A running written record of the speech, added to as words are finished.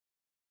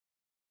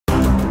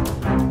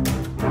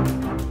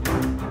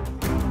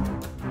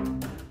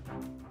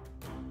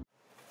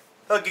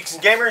Hello Geeks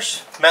and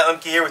Gamers, Matt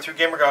Lemke here with your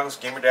Gamer Goggles,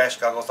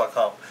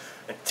 gamer-goggles.com.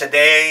 And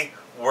today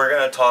we're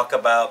going to talk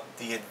about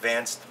the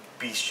Advanced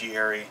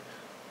Bestiary.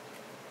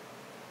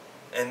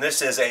 And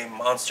this is a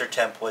monster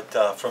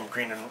template from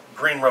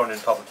Green Ronin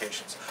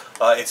Publications.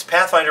 It's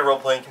Pathfinder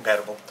role-playing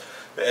compatible.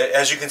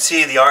 As you can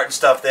see, the art and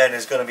stuff then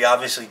is going to be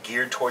obviously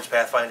geared towards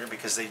Pathfinder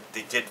because they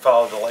did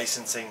follow the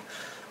licensing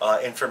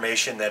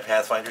information that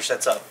Pathfinder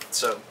sets up.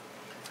 So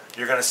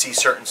you're going to see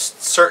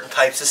certain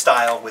types of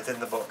style within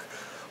the book.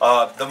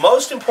 The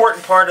most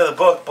important part of the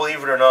book,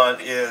 believe it or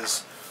not,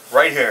 is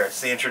right here. It's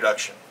the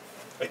introduction.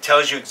 It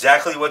tells you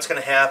exactly what's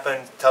going to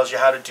happen, tells you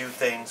how to do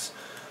things,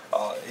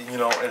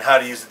 and how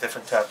to use the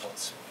different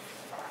templates.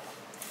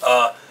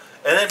 And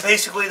then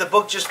basically the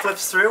book just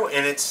flips through,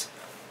 and it's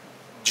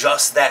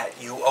just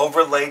that. You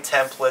overlay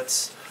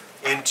templates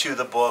into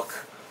the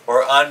book,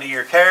 or onto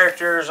your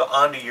characters,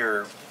 onto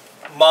your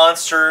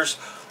monsters.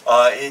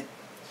 It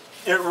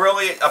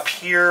really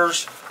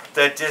appears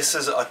that this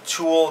is a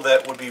tool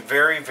that would be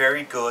very,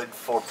 very good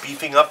for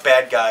beefing up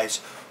bad guys,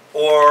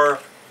 or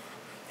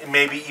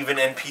maybe even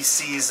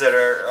NPCs that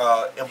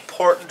are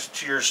important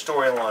to your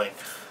storyline.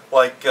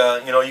 Like,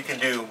 you can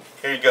do,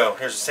 here you go,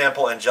 here's a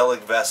sample angelic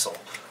vessel.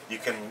 You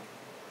can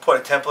put a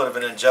template of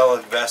an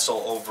angelic vessel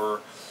over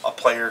a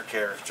player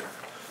character,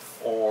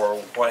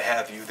 or what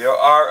have you. There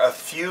are a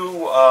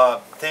few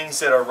things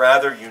that are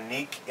rather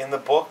unique in the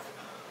book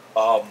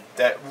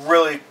that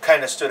really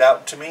kind of stood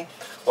out to me.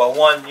 Well,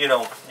 one,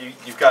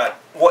 you've got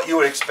what you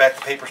would expect.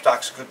 The paper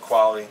stock's good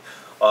quality.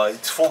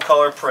 It's full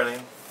color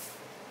printing.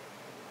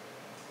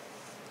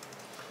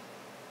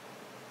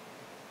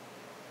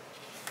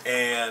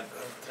 And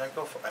did I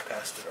go for? I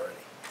passed it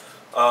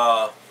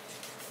already.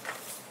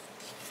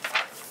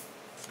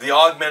 The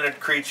augmented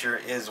creature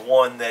is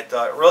one that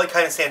really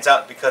kind of stands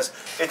out because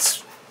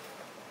it's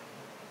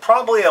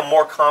probably a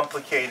more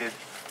complicated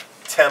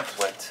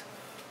template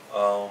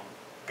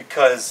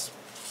because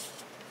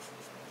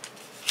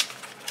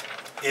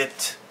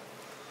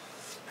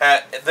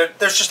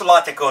there's just a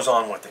lot that goes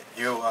on with it.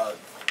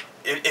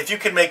 If you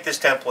can make this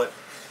template,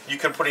 you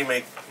can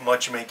pretty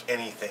much make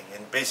anything.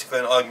 And basically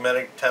an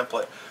augmented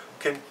template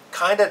can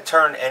kind of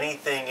turn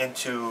anything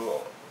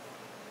into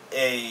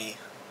a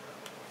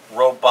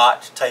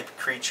robot type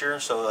creature.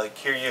 So like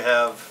here you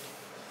have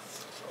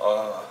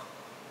a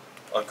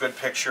good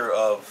picture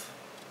of,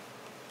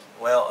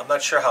 well, I'm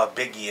not sure how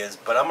big he is,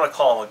 but I'm going to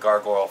call him a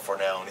gargoyle for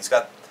now. And he's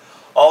got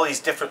all these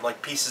different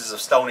like pieces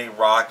of stony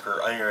rock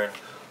or iron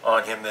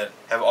on him that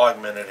have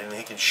augmented, and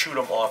he can shoot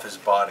them off his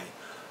body.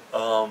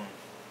 And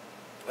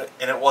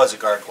it was a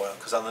gargoyle,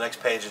 because on the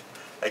next page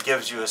it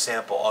gives you a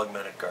sample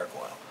augmented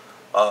gargoyle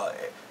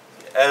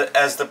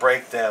as the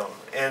breakdown.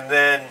 And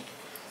then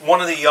one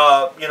of the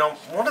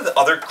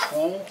other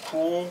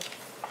cool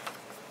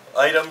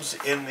items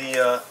in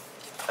the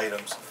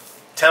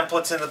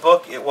templates in the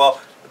book. Well,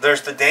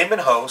 there's the Daemon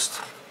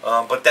Host,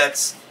 but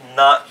that's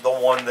not the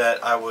one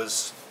that I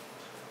was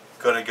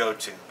going to go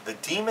to. The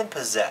Demon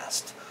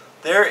Possessed.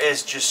 There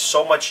is just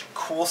so much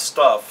cool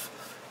stuff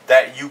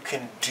that you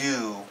can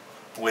do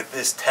with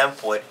this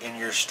template in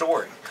your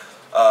story.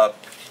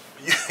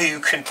 You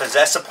can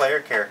possess a player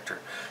character.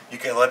 You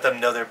can let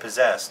them know they're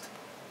possessed,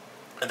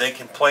 and they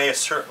can play a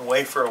certain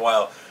way for a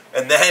while.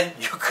 And then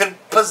you can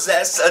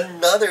possess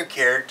another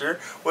character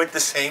with the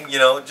same,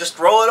 just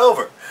roll it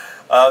over.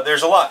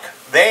 There's a lot.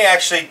 They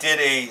actually did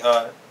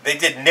they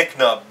did Nick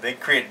Nub. They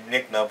created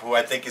Nick Nub, who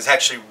I think is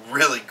actually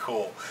really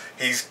cool.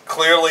 He's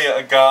clearly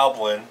a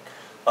goblin,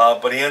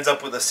 but he ends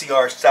up with a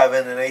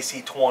CR7 and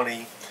AC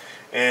 20,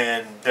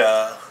 and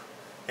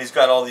he's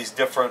got all these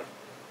different.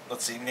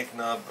 Let's see, Nick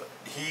Nub.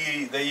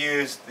 They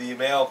used the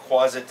male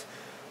Quasit.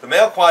 The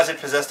male Quasit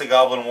possessed a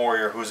goblin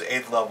warrior who was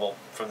 8th level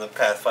from the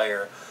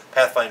Pathfinder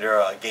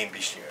game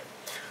Bestiary.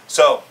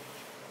 So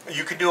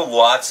you can do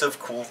lots of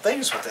cool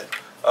things with it.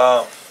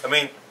 I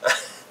mean,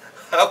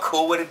 how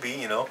cool would it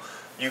be?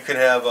 You can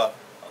have a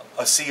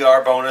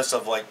CR bonus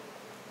of like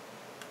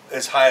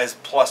as high as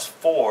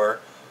 +4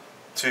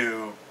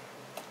 to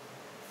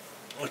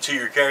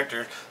your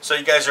character. So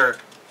you guys are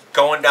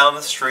going down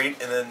the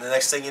street, and then the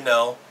next thing you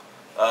know,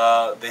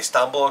 they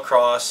stumble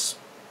across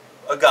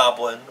a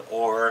goblin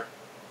or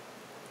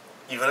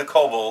even a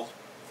kobold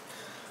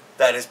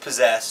that is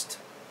possessed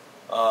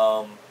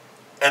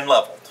and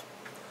leveled.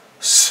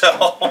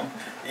 So,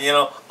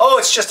 oh,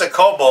 it's just a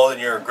kobold,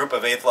 and you're a group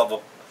of 8th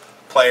level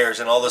players,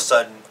 and all of a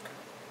sudden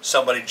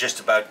somebody just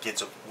about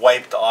gets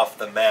wiped off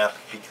the map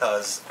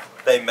because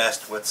they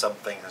messed with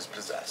something that's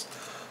possessed.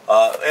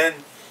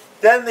 And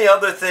then the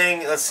other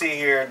thing, let's see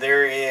here,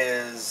 there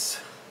is,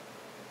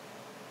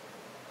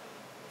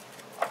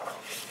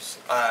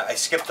 I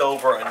skipped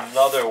over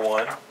another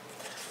one.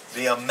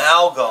 The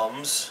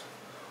amalgams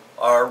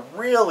are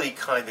really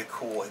kind of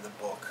cool in the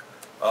book.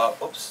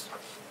 Oops.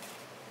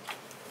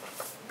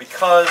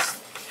 Because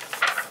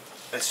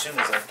as soon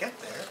as I get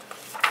there,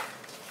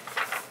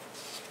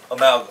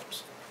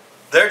 amalgams.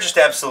 They're just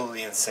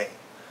absolutely insane.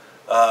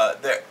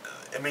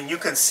 You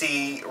can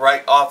see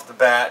right off the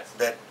bat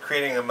that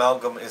creating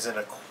amalgam is an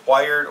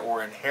acquired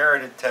or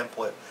inherited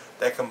template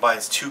that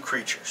combines 2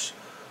 creatures.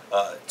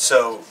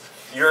 So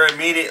you're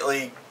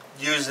immediately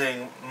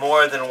using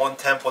more than one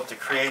template to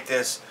create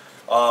this.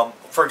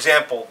 For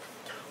example,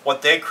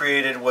 what they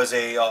created was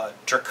a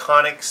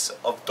Draconics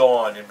of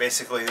Dawn, and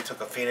basically they took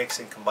a phoenix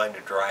and combined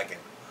a dragon.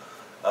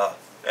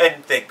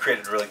 And they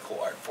created really cool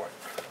art for it.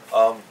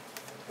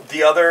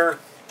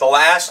 The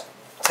last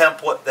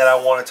template that I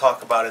want to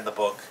talk about in the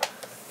book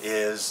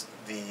is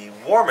the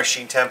War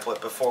Machine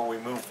template before we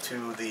move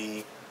to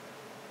the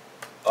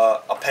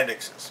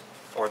appendixes,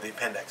 or the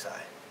appendix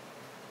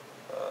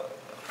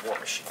War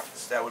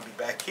Machines. That would be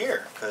back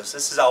here, because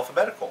this is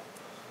alphabetical.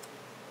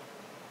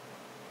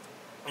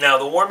 Now,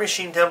 the War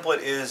Machine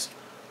template is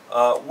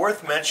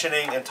worth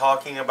mentioning and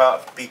talking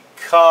about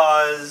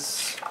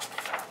because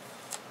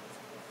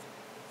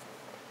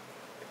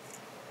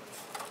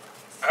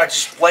I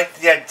just like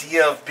the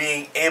idea of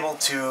being able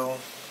to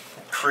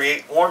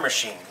create war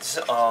machines.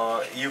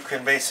 You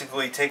can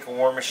basically take a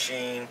war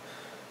machine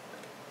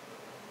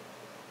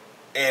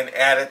and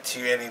add it to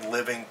any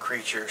living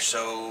creature.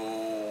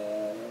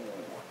 So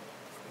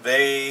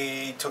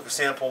they took a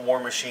sample war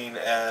machine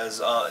as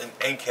an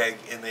NKEG,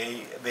 and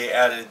they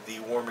added the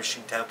war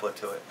machine template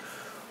to it,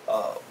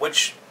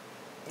 which,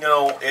 you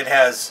know, it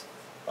has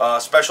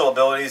special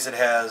abilities. It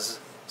has,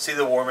 see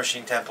the war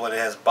machine template, it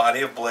has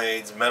body of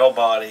blades, metal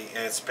body,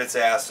 and it spits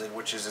acid,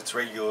 which is its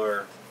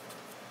regular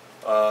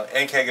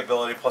NKEG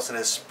ability, plus it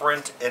has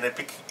sprint, and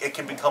it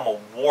can become a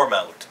war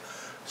mount.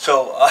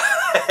 So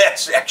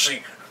that's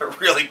actually a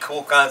really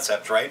cool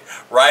concept, right?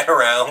 Ride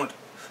around.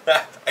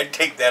 I'd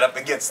take that up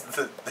against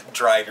the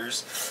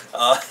Driders.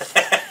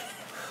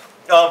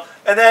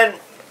 And then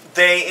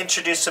they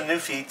introduced some new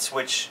feats,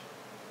 which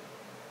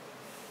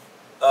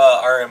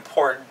are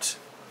important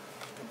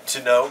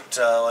to note.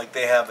 Like,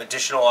 they have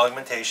additional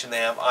augmentation. They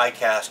have Eye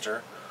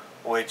Caster,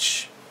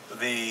 which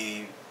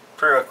the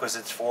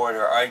prerequisites for it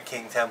are Eye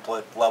King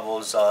template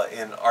levels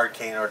in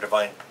Arcane or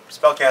Divine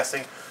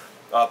spellcasting.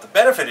 The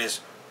benefit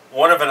is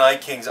one of an Eye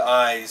King's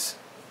eyes,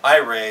 eye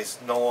rays,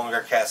 no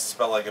longer casts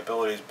spell-like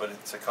abilities, but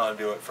it's a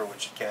conduit for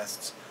which it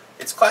casts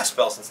its class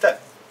spells instead.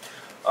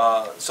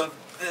 So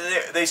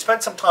they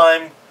spent some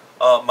time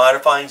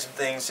modifying some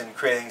things and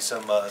creating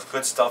some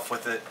good stuff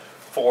with it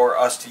for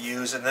us to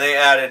use. And they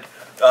added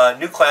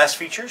new class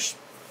features,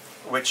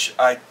 which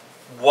I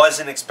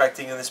wasn't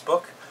expecting in this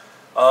book.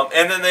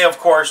 And then they, of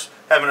course,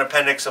 have an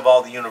appendix of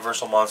all the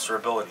universal monster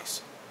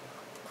abilities.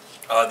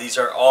 These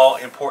are all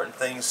important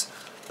things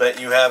that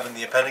you have in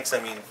the appendix.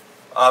 I mean,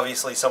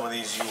 obviously some of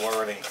these you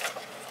already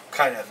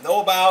kind of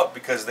know about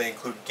because they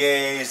include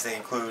gaze, they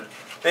include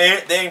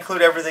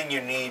everything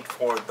you need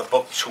for the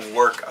book to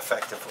work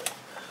effectively.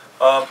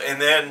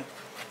 And then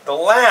the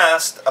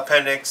last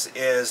appendix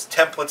is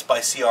templates by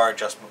CR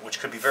adjustment, which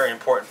could be very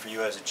important for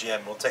you as a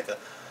GM. We'll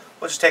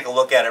just take a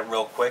look at it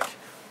real quick.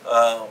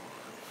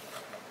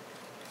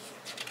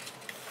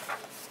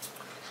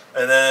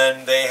 And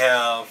then they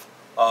have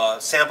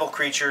sample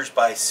creatures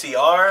by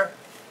CR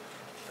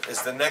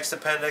is the next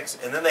appendix,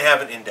 and then they have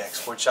an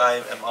index, which I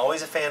am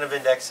always a fan of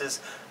indexes,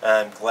 and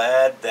I'm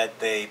glad that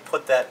they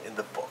put that in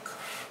the book.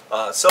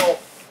 So,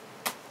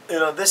 you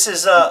know, this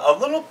was a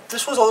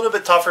little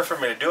bit tougher for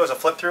me to do as a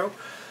flip through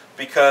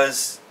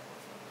because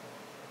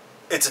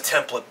it's a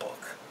template book.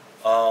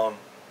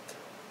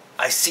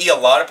 I see a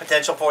lot of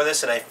potential for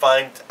this, and I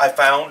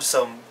found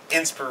some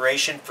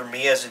inspiration for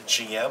me as a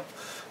GM.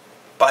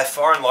 By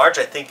far and large,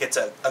 I think it's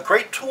a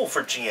great tool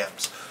for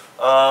GMs.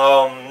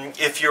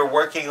 If you're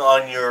working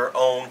on your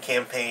own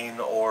campaign,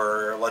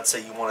 or let's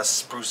say you want to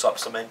spruce up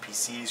some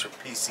NPCs or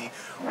PC,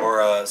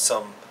 or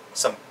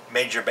some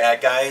major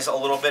bad guys a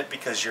little bit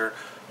because you're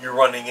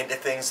running into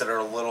things that are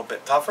a little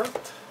bit tougher,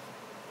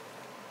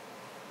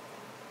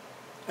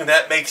 and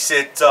that makes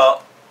it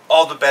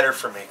all the better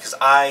for me, because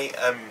I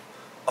am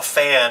a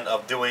fan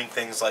of doing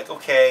things like,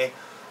 okay,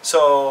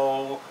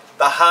 so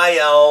the high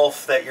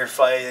elf that you're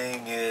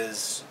fighting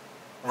is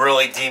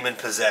really demon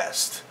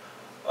possessed,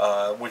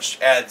 which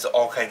adds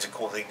all kinds of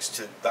cool things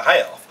to the high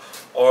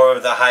elf, or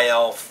the high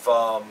elf,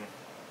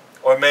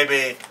 or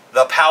maybe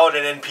the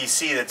paladin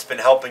NPC that's been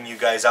helping you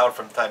guys out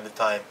from time to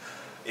time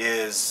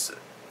is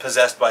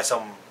possessed by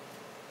some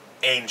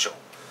angel,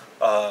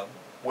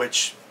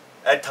 which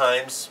at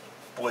times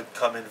would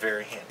come in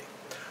very handy.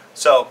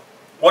 So,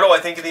 what do I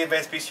think of the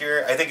Advanced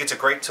Bestiary? I think it's a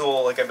great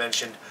tool, like I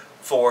mentioned,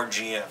 for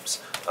GMs.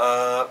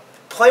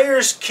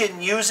 Players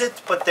can use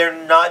it, but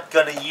they're not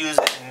going to use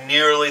it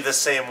nearly the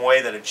same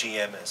way that a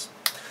GM is.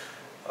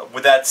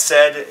 With that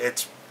said,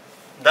 it's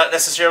not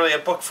necessarily a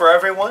book for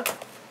everyone.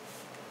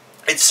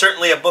 It's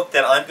certainly a book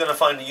that I'm going to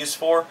find a use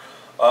for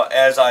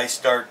as I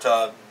start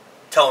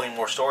telling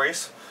more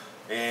stories.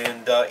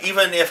 And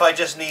even if I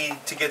just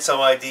need to get some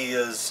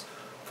ideas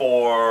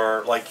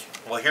for, like,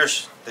 well,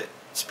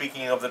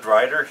 speaking of the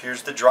Drider,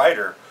 here's the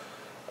Drider.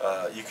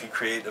 You can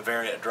create a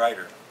variant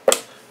Drider.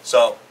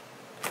 So,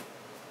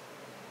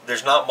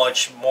 there's not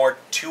much more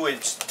to it.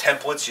 It's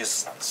templates, you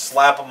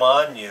slap them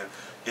on, you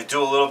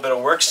do a little bit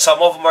of work.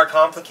 Some of them are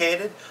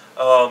complicated.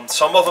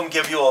 Some of them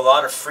give you a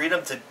lot of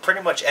freedom to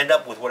pretty much end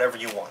up with whatever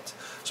you want.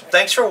 So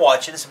thanks for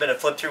watching. This has been a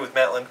flip through with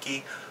Matt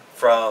Lemke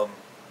from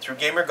Through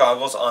Gamer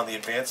Goggles on the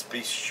Advanced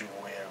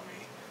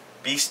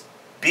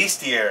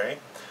Bestiary,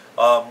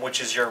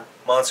 which is your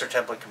monster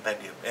template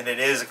compendium, and it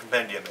is a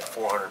compendium at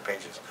 400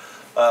 pages.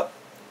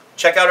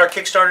 Check out our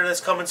Kickstarter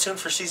that's coming soon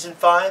for Season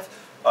 5.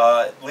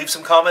 Leave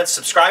some comments.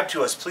 Subscribe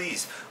to us,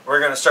 please. We're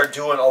going to start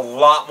doing a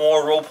lot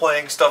more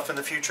role-playing stuff in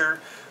the future.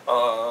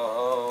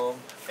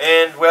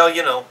 And, well,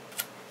 you know,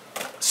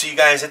 see you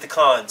guys at the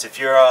cons. If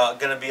you're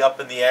going to be up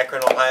in the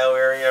Akron, Ohio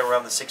area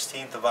around the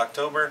 16th of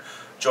October,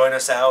 join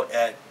us out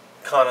at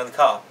Con on the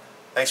Cob.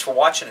 Thanks for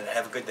watching and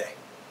have a good day.